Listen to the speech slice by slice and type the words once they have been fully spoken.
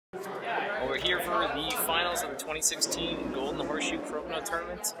Well, we're here for the finals of the 2016 Golden Horseshoe Crokinole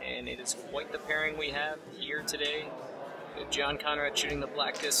Tournament, and it is quite the pairing we have here today. We have John Conrad shooting the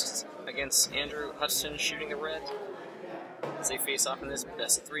black discs against Andrew Hutchinson shooting the red, as they face off in this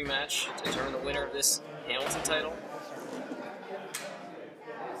best-of-3 match to determine the winner of this Hamilton title.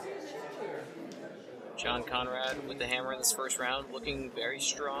 John Conrad with the hammer in this first round, looking very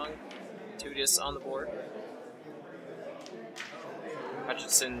strong. 2 discs on the board.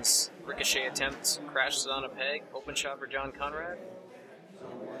 Hutchinson's ricochet attempt crashes on a peg. Open shot for John Conrad.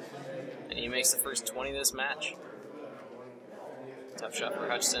 And he makes the first 20 of this match. Tough shot for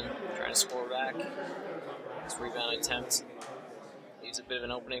Hutchinson, trying to score back. This rebound attempt leaves a bit of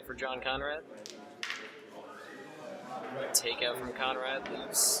an opening for John Conrad. Takeout from Conrad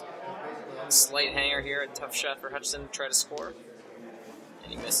leaves a slight hanger here. A tough shot for Hutchinson to try to score.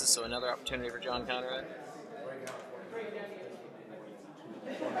 And he misses, so another opportunity for John Conrad.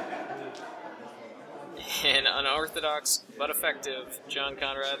 And unorthodox but effective, John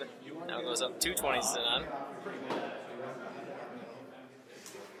Conrad now goes up 2 20s to none.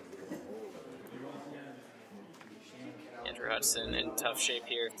 Andrew Hutchinson in tough shape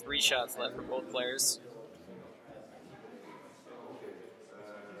here. 3 shots left for both players.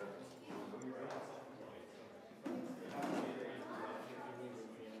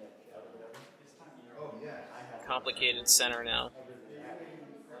 Complicated center now.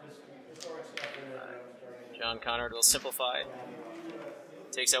 John Conrad will simplify.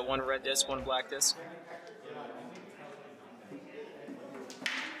 Takes out 1 red disc, 1 black disc.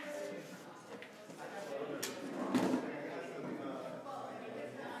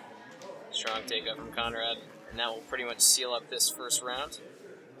 Strong takeout from Conrad, and that will pretty much seal up this first round.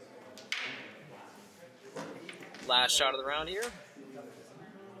 Last shot of the round here.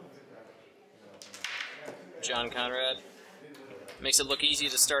 John Conrad makes it look easy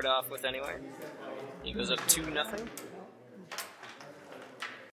to start off with anyway. He goes up 2-0.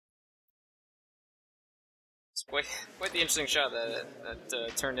 It's quite the interesting shot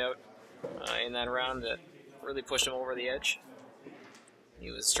that turned out in that round that really pushed him over the edge.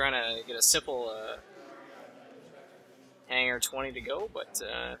 He was trying to get a simple hanger 20 to go, but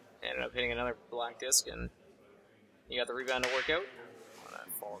ended up hitting another black disc, and he got the rebound to work out.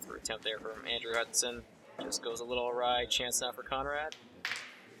 Follow-through attempt there from Andrew Hutchinson. Just goes a little awry. Chance now for Conrad.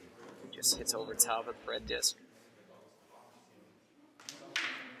 Just hits over top of the red disc.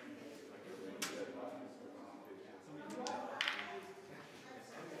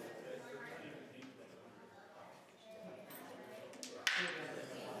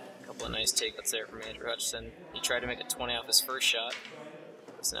 A couple of nice takeouts there from Andrew Hutchinson. He tried to make a 20 off his first shot.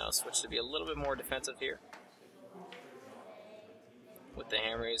 It's now switched to be a little bit more defensive here. With the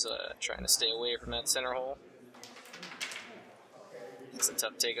hammer, he's trying to stay away from that center hole. It's a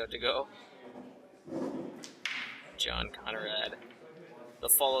tough takeout to go. John Conrad. The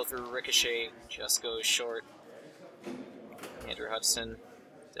follow-through ricochet just goes short. Andrew Hutchinson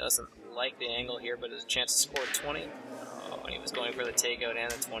doesn't like the angle here, but has a chance to score 20. Oh, and he was going for the takeout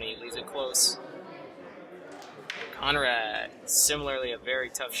and the 20. He leaves it close. Conrad, similarly a very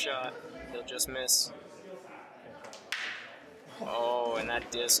tough shot. He'll just miss. Oh, and that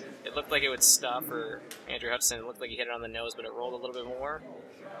disc, it looked like it would stop for Andrew Hutchinson. It looked like he hit it on the nose, but it rolled a little bit more.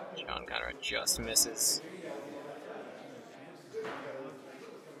 John Conrad just misses.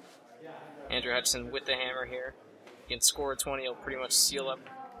 Andrew Hutchinson with the hammer here. He can score a 20. He'll pretty much seal up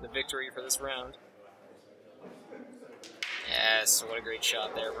the victory for this round. Yes, what a great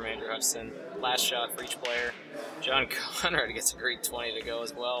shot there from Andrew Hutchinson. Last shot for each player. John Conrad gets a great 20 to go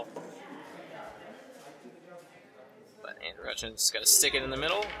as well. But Andrew Hutchinson's got to stick it in the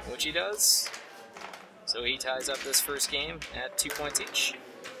middle, which he does. So he ties up this first game at 2 points each.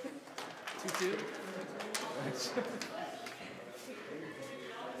 2-2.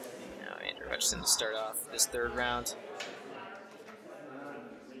 Now Andrew Hutchinson to start off this third round.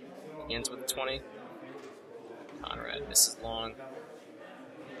 Begins with a 20. Conrad misses long.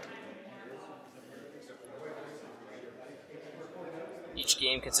 Each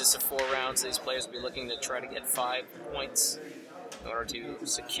game consists of 4 rounds. These players will be looking to try to get 5 points in order to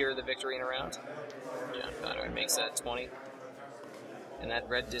secure the victory in a round. John Conrad makes that 20. And that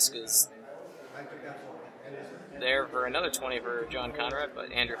red disc is there for another 20 for John Conrad, but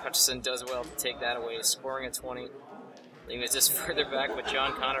Andrew Hutchinson does well to take that away, scoring a 20. Leaving it just further back, but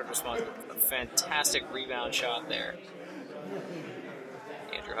John Conrad responds with a fantastic rebound shot there.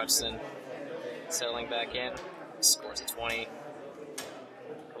 Andrew Hutchinson settling back in, scores a 20.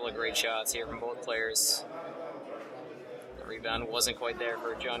 Couple of great shots here from both players. The rebound wasn't quite there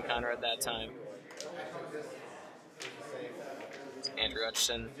for John Conrad that time. Andrew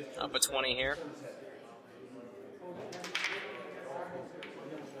Hutchinson up a 20 here.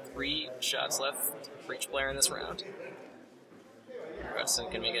 3 shots left for each player in this round. Hutchinson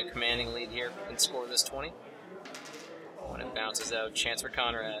can make a commanding lead here and score this 20. When it bounces out, chance for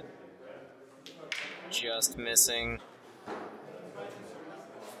Conrad. Just missing.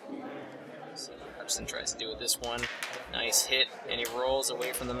 So Hutchinson tries to do it this one. Nice hit, and he rolls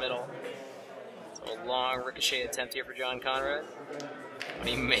away from the middle. So a long ricochet attempt here for John Conrad. When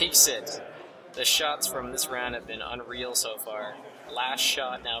he makes it, the shots from this round have been unreal so far. Last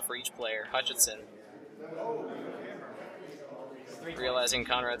shot now for each player. Hutchinson. Realizing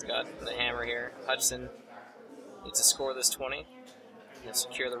Conrad's got the hammer here. Hutchinson needs to score this 20. He'll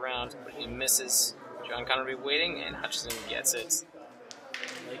secure the round, but he misses. John Conrad will be waiting, and Hutchinson gets it.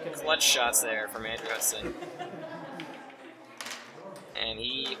 Clutch shots there from Andrew Hutchinson. And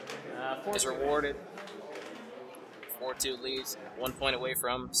he is rewarded. 4-2 leads, 1 point away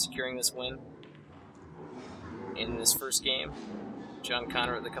from securing this win in this first game. John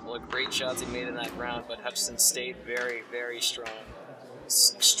Conrad with a couple of great shots he made in that round, but Hutchinson stayed very, very strong.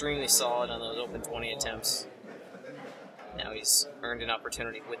 Extremely solid on those open 20 attempts. Now he's earned an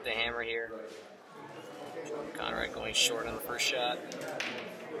opportunity with the hammer here. Conrad going short on the first shot.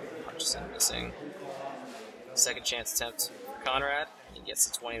 Hutchinson missing. Second chance attempt for Conrad. He gets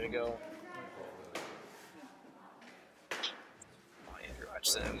the 20 to go. Andrew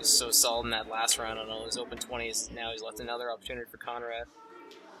Hutchinson was so solid in that last round on all those open 20s. Now he's left another opportunity for Conrad.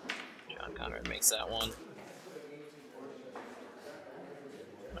 John Conrad makes that one.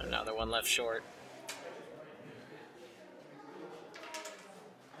 Another one left short.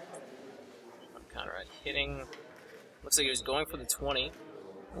 Conrad hitting. Looks like he was going for the 20.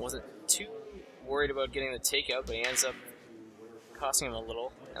 Wasn't too worried about getting the takeout, but he ends up costing him a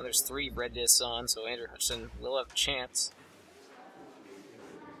little. Now there's 3 red discs on, so Andrew Hutchinson will have a chance.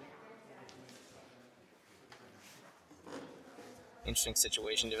 Interesting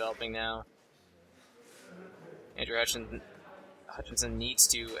situation developing now. Andrew Hutchinson needs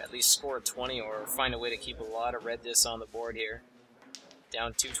to at least score a 20 or find a way to keep a lot of red discs on the board here.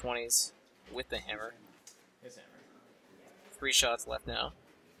 Down 2 20s with the hammer. 3 shots left now.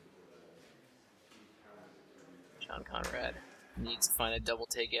 John Conrad needs to find a double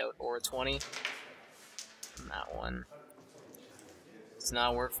takeout or a 20. And that one does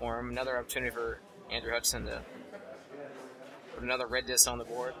not work for him. Another opportunity for Andrew Hutchinson to put another red disc on the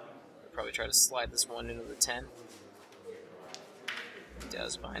board. He'll probably try to slide this one into the 10. He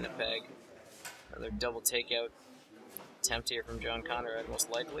does behind a peg. Another double takeout attempt here from John Conrad, most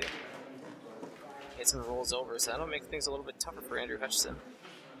likely. Hits and rolls over, so that'll make things a little bit tougher for Andrew Hutchinson.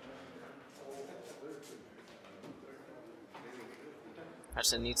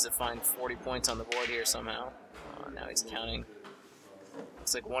 Hutchinson needs to find 40 points on the board here somehow. Now he's counting.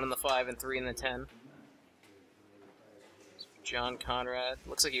 Looks like 1 in the 5 and 3 in the 10. John Conrad,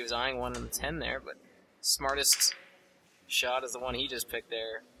 looks like he was eyeing 1 in the 10 there, but smartest shot is the one he just picked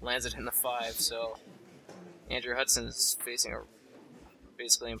there. Lands it in the 5, so Andrew Hutchinson is facing a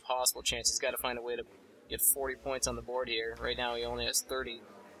basically impossible chance. He's got to find a way to get 40 points on the board here. Right now he only has 30.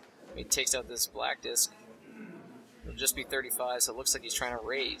 He takes out this black disc. It'll just be 35, so it looks like he's trying to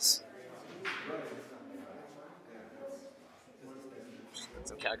raise.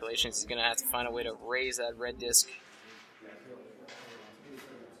 Some calculations. He's going to have to find a way to raise that red disc.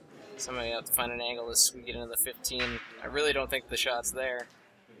 Somebody have to find an angle to squeak it into the 15. I really don't think the shot's there.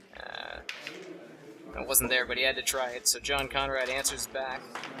 It wasn't there, but he had to try it. So John Conrad answers back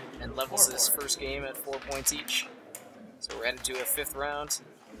and levels this first game at 4 points each. So we're headed to a 5th round.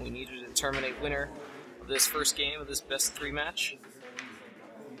 We need to determine a winner of this first game of this best of 3 match.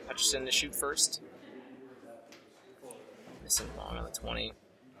 Hutchinson to shoot first. Missing long on the 20.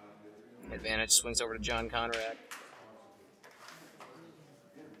 Advantage swings over to John Conrad.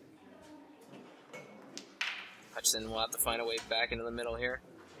 Hutchinson will have to find a way back into the middle here.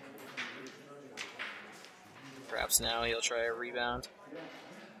 Perhaps now he'll try a rebound.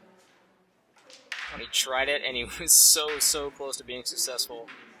 When he tried it, and he was so close to being successful.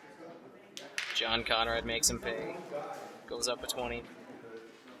 John Conrad makes him pay. Goes up a 20.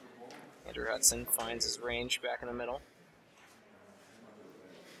 Andrew Hutchinson finds his range back in the middle.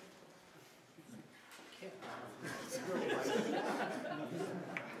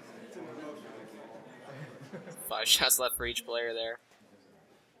 Five shots left for each player there.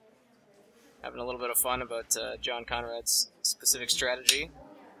 Having a little bit of fun about John Conrad's specific strategy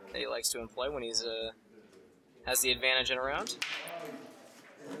that he likes to employ when he's has the advantage in a round.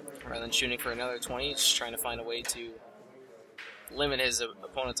 Rather than shooting for another 20, he's just trying to find a way to limit his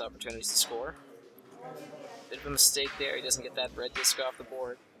opponent's opportunities to score. Bit of a mistake there. He doesn't get that red disc off the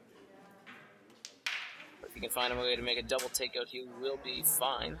board. But if he can find a way to make a double takeout, he will be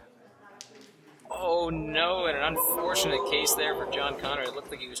fine. Oh no, and an unfortunate case there for John Conrad. It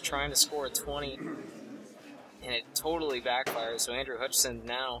looked like he was trying to score a 20, and it totally backfired. So Andrew Hutchinson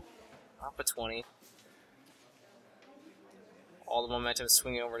now up a 20. All the momentum is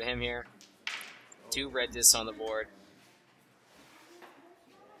swinging over to him here. 2 red discs on the board.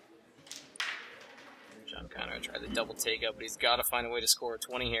 John Conrad tried the double takeout, but he's got to find a way to score a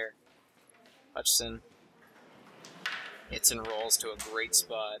 20 here. Hutchinson hits and rolls to a great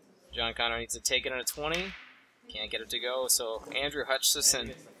spot. John Conrad needs to take it on a 20. Can't get it to go, so Andrew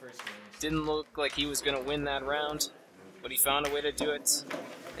Hutchinson didn't look like he was going to win that round, but he found a way to do it.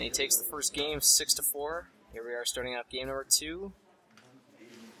 And he takes the first game 6-4. Here we are starting out game number 2.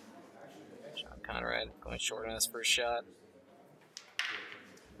 John Conrad going short on his first shot.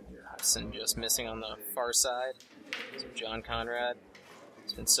 Andrew Hutchinson just missing on the far side. So John Conrad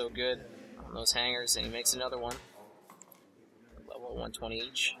has been so good on those hangers, and he makes another one. Level 120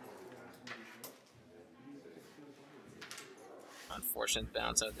 each. Unfortunate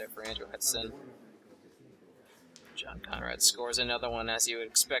bounce out there for Andrew Hutchinson. John Conrad scores another one, as you would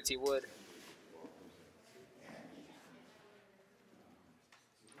expect he would.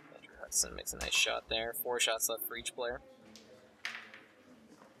 Andrew Hutchinson makes a nice shot there. 4 shots left for each player.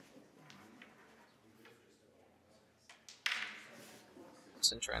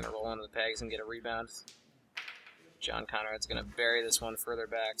 Hutchinson trying to roll into the pegs and get a rebound. John Conrad's going to bury this one further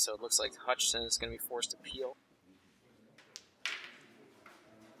back, so it looks like Hutchinson is going to be forced to peel.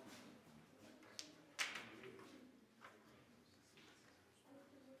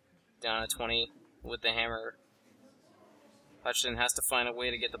 Down at 20 with the hammer. Hutchinson has to find a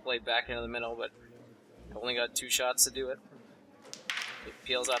way to get the play back into the middle, but only got 2 shots to do it. He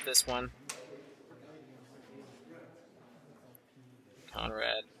peels off this one.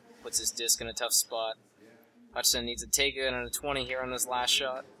 Conrad puts his disc in a tough spot. Hutchinson needs to take it on a 20 here on this last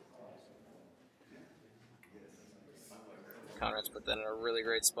shot. Conrad's put that in a really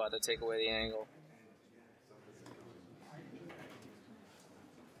great spot to take away the angle.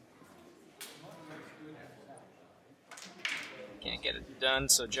 Can't get it done,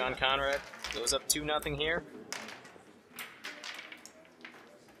 so John Conrad goes up 2-0 here.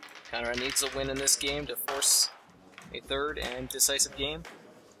 Conrad needs a win in this game to force a third and decisive game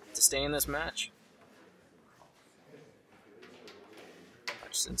to stay in this match.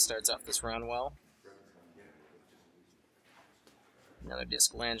 Hutchinson starts off this round well. Another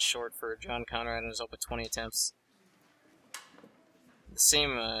disc lands short for John Conrad in his open 20 attempts. The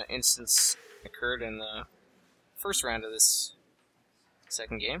same instance occurred in the first round of this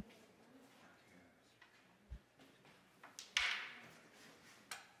second game.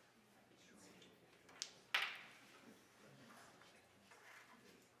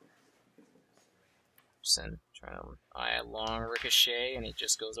 Hutchinson trying to eye a long ricochet, and he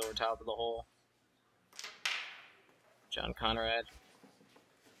just goes over top of the hole. John Conrad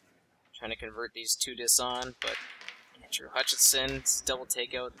trying to convert these 2 discs on, but Andrew Hutchinson's double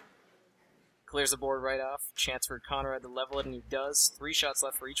takeout clears the board right off. Chance for Conrad to level it, and he does. 3 shots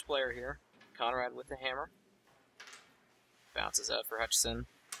left for each player here. Conrad with the hammer. Bounces out for Hutchinson.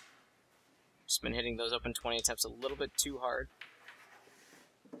 Just been hitting those open 20 attempts a little bit too hard.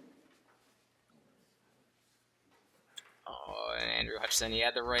 Oh, and Andrew Hutchinson, he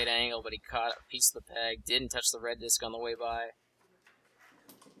had the right angle, but he caught a piece of the peg. Didn't touch the red disc on the way by.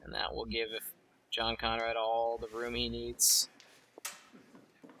 And that will give John Conrad all the room he needs.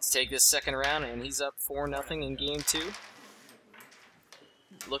 Let's take this second round, and he's up 4-0 in game 2.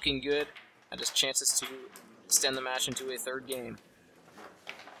 Looking good. Had his chances to extend the match into a third game.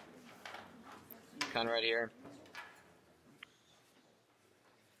 Conrad here.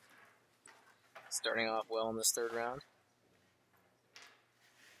 Starting off well in this third round.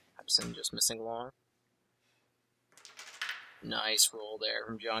 Hutchinson just missing long. Nice roll there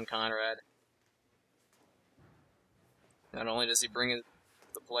from John Conrad. Not only does he bring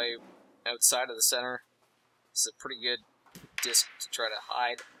the play outside of the center, it's a pretty good disc to try to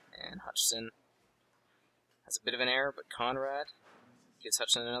hide, and Hutchinson has a bit of an error, but Conrad gives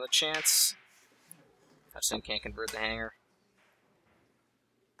Hutchinson another chance. Hutchinson can't convert the hanger.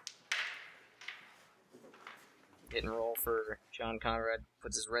 Hit and roll for John Conrad.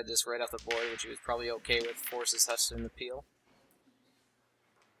 Puts his red disc right off the board, which he was probably okay with. Forces Hutchinson to peel.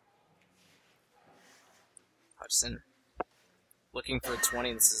 Hutchinson looking for a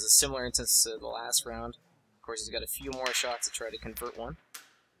 20. This is a similar instance to the last round. Of course, he's got a few more shots to try to convert one.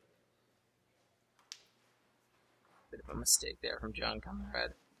 Bit of a mistake there from John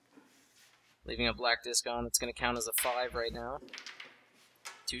Conrad. leaving a black disc on. It's going to count as a 5 right now.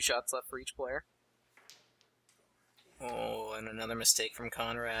 2 shots left for each player. Oh, and another mistake from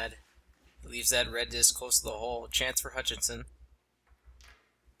Conrad. Leaves that red disc close to the hole. Chance for Hutchinson.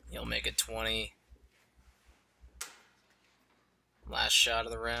 He'll make it 20. Last shot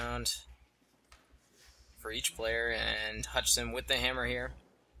of the round for each player, and Hutchinson with the hammer here.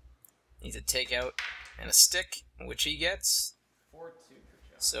 Needs a takeout and a stick, which he gets. 4-2.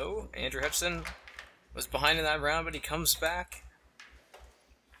 So, Andrew Hutchinson was behind in that round, but he comes back.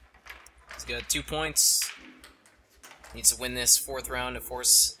 He's got 2 points. Needs to win this 4th round to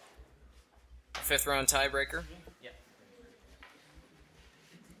force a 5th round tiebreaker. Yeah.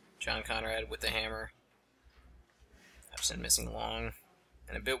 John Conrad with the hammer. Hutchinson missing long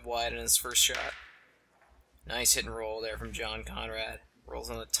and a bit wide in his first shot. Nice hit and roll there from John Conrad. Rolls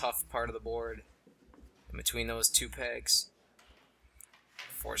on the tough part of the board in between those 2 pegs.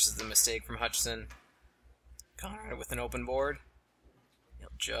 Forces the mistake from Hutchinson. Conrad with an open board. He'll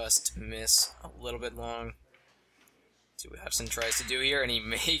just miss a little bit long. See what Hutchinson tries to do here, and he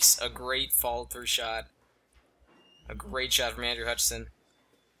makes a great follow-through shot. A great shot from Andrew Hutchinson.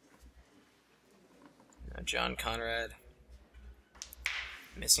 Now John Conrad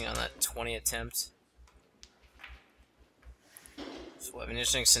missing on that 20 attempt. So we'll have an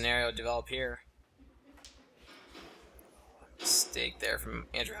interesting scenario develop here. Mistake there from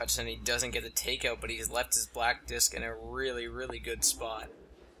Andrew Hutchinson. He doesn't get the takeout, but he's left his black disc in a really, really good spot.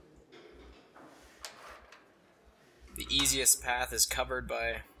 The easiest path is covered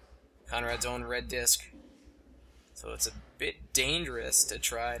by Conrad's own red disc. So it's a bit dangerous to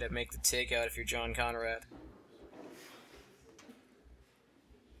try to make the takeout if you're John Conrad.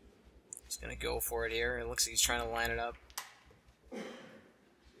 He's going to go for it here. It looks like he's trying to line it up.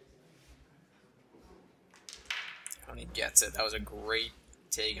 And he gets it. That was a great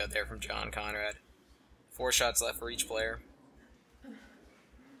takeout there from John Conrad. 4 shots left for each player.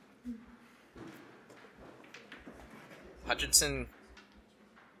 Hutchinson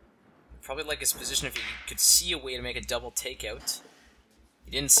probably like his position if he could see a way to make a double takeout.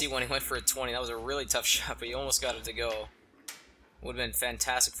 He didn't see when he went for a 20. That was a really tough shot, but he almost got it to go. Would have been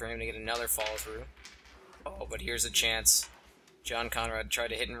fantastic for him to get another follow through. Oh, but here's a chance. John Conrad tried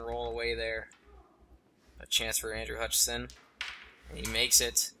to hit and roll away there. A chance for Andrew Hutchinson, and he makes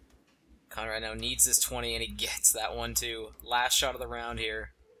it. Conrad now needs this 20, and he gets that one too. Last shot of the round here.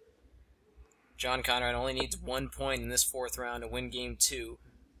 John Conrad only needs 1 point in this 4th round to win game 2.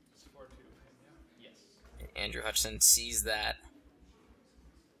 Yes. And Andrew Hutchinson sees that.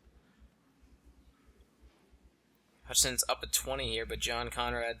 Hutchinson's up at 20 here, but John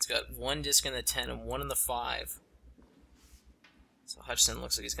Conrad's got 1 disc in the 10 and 1 in the 5. So Hutchinson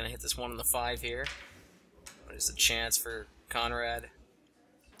looks like he's going to hit this 1 in the 5 here. But it's a chance for Conrad.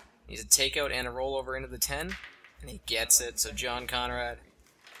 He's a takeout and a rollover into the 10, and he gets it. So John Conrad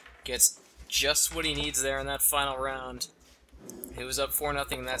gets just what he needs there in that final round. He was up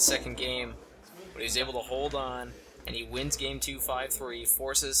 4-0 in that 2nd game, but he was able to hold on, and he wins game 2 5-3,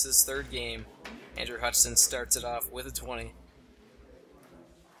 forces his 3rd game. Andrew Hutchinson starts it off with a 20.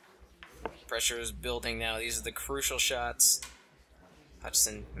 Pressure is building now. These are the crucial shots.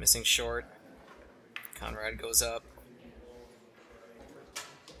 Hutchinson missing short. Conrad goes up.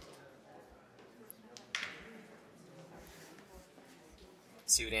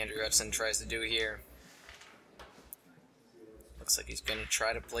 See what Andrew Hutchinson tries to do here. Looks like he's going to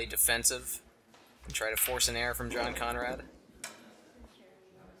try to play defensive and try to force an error from John Conrad.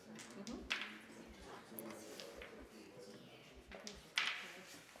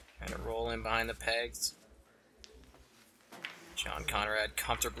 Trying to roll in behind the pegs. John Conrad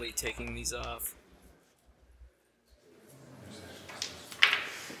comfortably taking these off.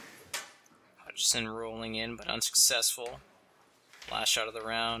 Hutchinson rolling in, but unsuccessful. Last shot of the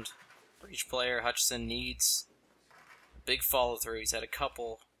round. For each player, Hutchinson needs a big follow-through. He's had a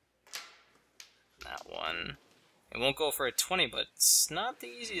couple. That one. It won't go for a 20, but it's not the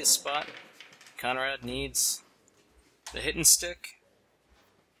easiest spot. Conrad needs the hit and stick.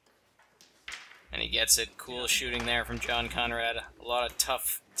 And he gets it. Cool shooting there from John Conrad. A lot of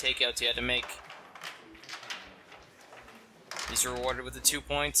tough takeouts he had to make. He's rewarded with the 2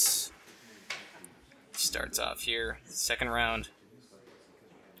 points. He starts off here, 2nd round.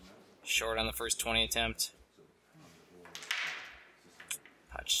 Short on the first 20 attempt.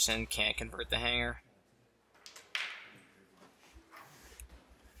 Hutchinson can't convert the hanger.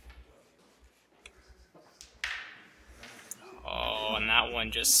 Oh, and that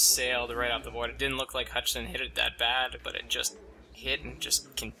one just sailed right off the board. It didn't look like Hutchinson hit it that bad, but it just hit and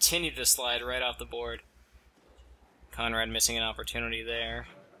just continued to slide right off the board. Conrad missing an opportunity there.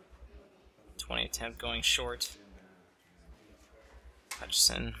 20 attempt going short.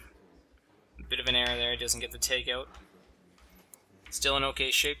 Hutchinson, a bit of an error there, doesn't get the takeout. Still in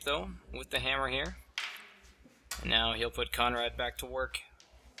okay shape though, with the hammer here. And now he'll put Conrad back to work.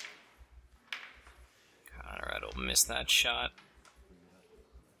 Conrad will miss that shot.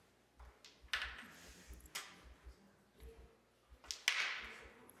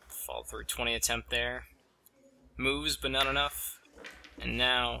 Fall through 20 attempt there. Moves, but not enough. And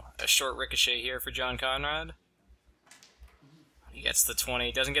now a short ricochet here for John Conrad. He gets the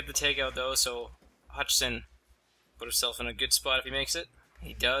 20. Doesn't get the takeout though, so Hutchinson put himself in a good spot if he makes it.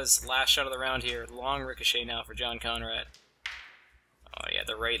 He does. Last shot of the round here. Long ricochet now for John Conrad. Oh yeah,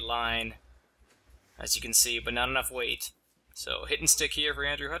 the right line, as you can see, but not enough weight. So hit and stick here for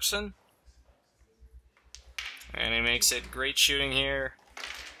Andrew Hutchinson. And he makes it. Great shooting here.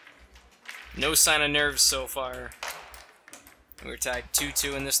 No sign of nerves so far. We're tied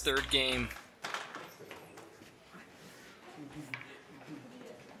 2-2 in this third game.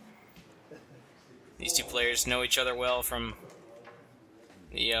 These two players know each other well from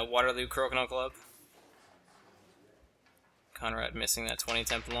the Waterloo Crokinole Club. Conrad missing that 20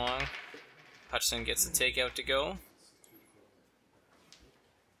 attempt long. Hutchinson gets the takeout to go.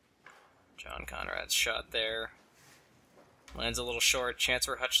 John Conrad's shot there. Lands a little short. Chance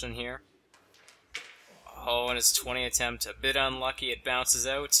for Hutchinson here. Oh, and his 20 attempt, a bit unlucky. It bounces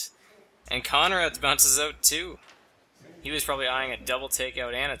out. And Conrad's bounces out too. He was probably eyeing a double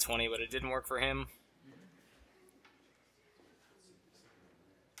takeout and a 20, but it didn't work for him.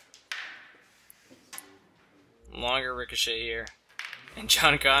 Longer ricochet here. And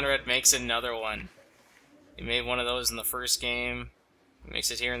John Conrad makes another one. He made one of those in the first game. He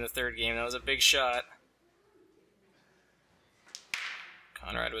makes it here in the third game. That was a big shot.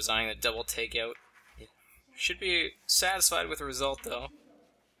 Conrad was eyeing the double takeout. Should be satisfied with the result though.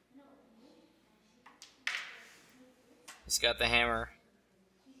 He's got the hammer.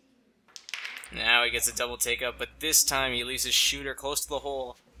 Now he gets a double takeout, but this time he leaves his shooter close to the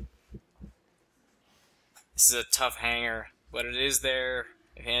hole. This is a tough hanger, but it is there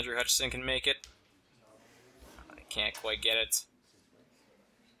if Andrew Hutchinson can make it. I can't quite get it.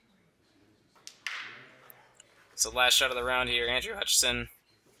 So last shot of the round here, Andrew Hutchinson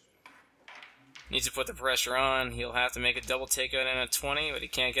needs to put the pressure on. He'll have to make a double takeout and a 20, but he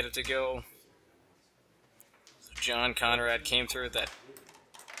can't get it to go. So John Conrad came through with that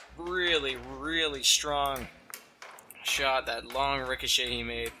really, really strong shot, that long ricochet he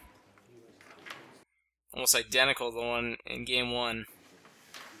made. Almost identical to the one in game one.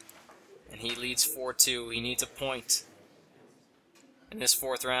 And he leads 4-2. He needs a point in this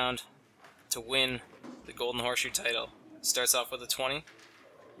fourth round to win the Golden Horseshoe title. Starts off with a 20.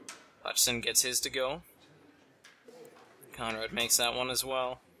 Hutchinson gets his to go. Conrad makes that one as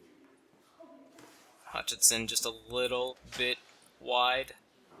well. Hutchinson just a little bit wide.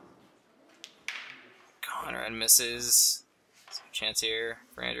 Conrad misses. Some chance here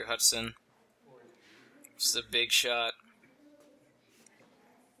for Andrew Hutchinson. This is a big shot.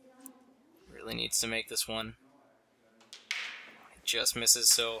 Really needs to make this one. He just misses,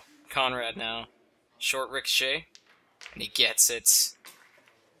 so Conrad now. Short ricochet. And he gets it.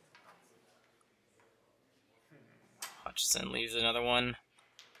 Hutchinson leaves another one.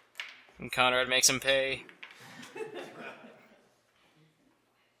 And Conrad makes him pay.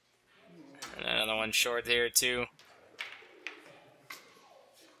 And another one short here too.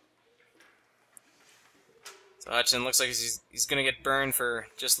 So Hutchinson looks like he's going to get burned for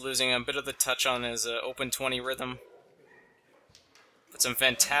just losing a bit of the touch on his open 20 rhythm. But some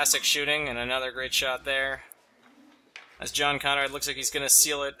fantastic shooting and another great shot there. As John Conrad looks like he's going to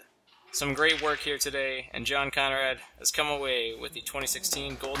seal it. Some great work here today, and John Conrad has come away with the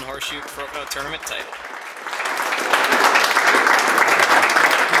 2016 Golden Horseshoe Crokinole Tournament title.